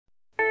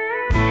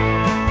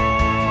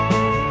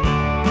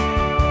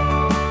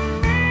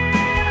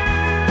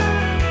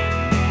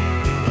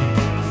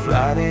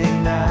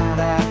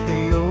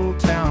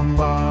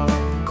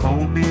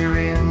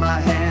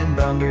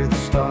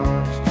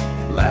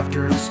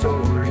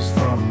stories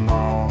from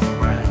all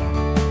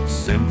around,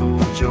 simple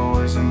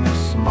joys in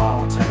this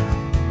small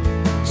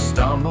town.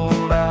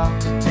 Stumbled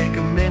out to take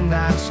a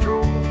midnight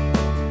stroll,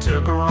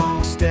 took a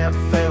wrong step,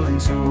 fell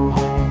into a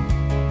hole.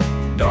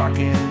 Dark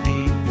and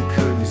deep, we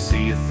couldn't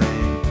see a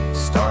thing.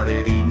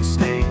 Started eating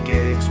snake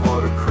eggs,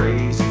 what a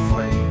crazy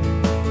flame.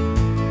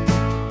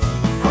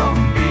 From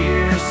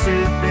beer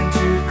sipping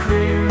to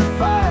career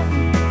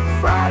fighting,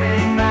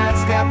 Friday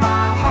nights got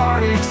my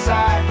heart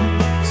exciting.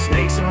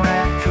 Snakes and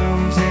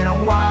raccoons in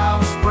a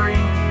wild spree,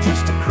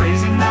 just a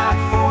crazy night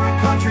for a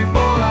country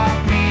boy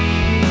like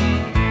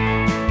me.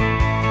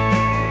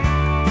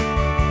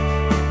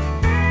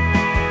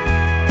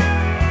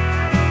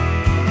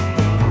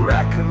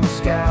 Raccoons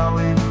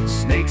scowling,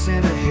 snakes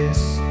in a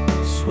hiss,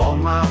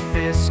 swallowed my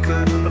fist,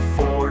 couldn't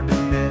afford to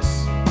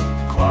miss.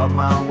 Clawed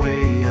my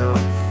way up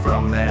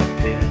from that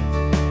pit,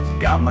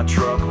 got my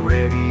truck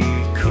ready,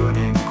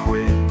 couldn't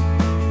quit.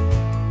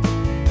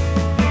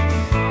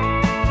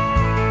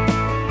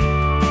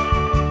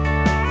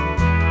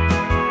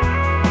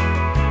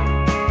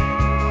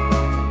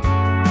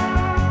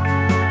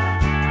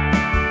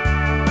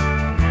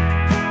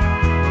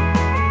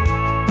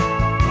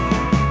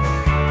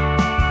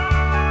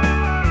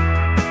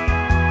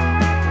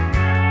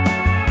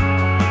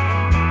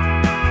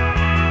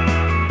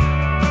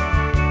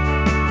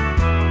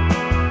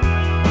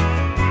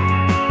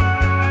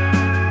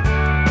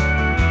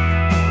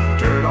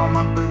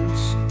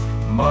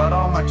 Mud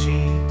on my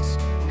jeans,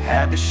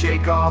 had to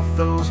shake off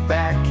those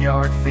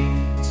backyard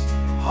fiends.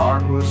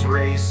 Heart was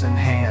racing,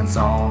 hands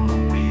on the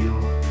wheel,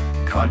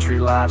 country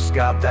life's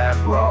got that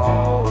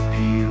raw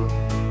appeal.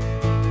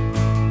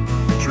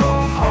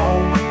 Drove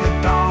home with the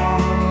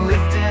dawn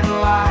lifting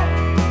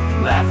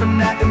light, laughing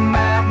at the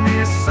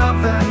madness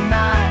of the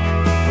night.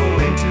 Pull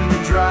into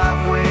the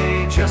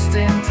driveway just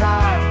in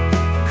time,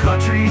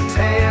 country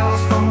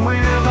tales from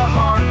where the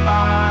heart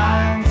binds.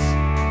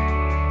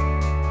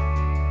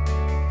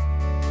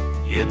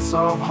 It's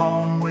all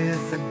home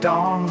with the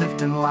dawn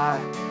lifting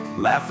light,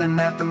 laughing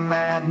at the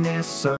madness of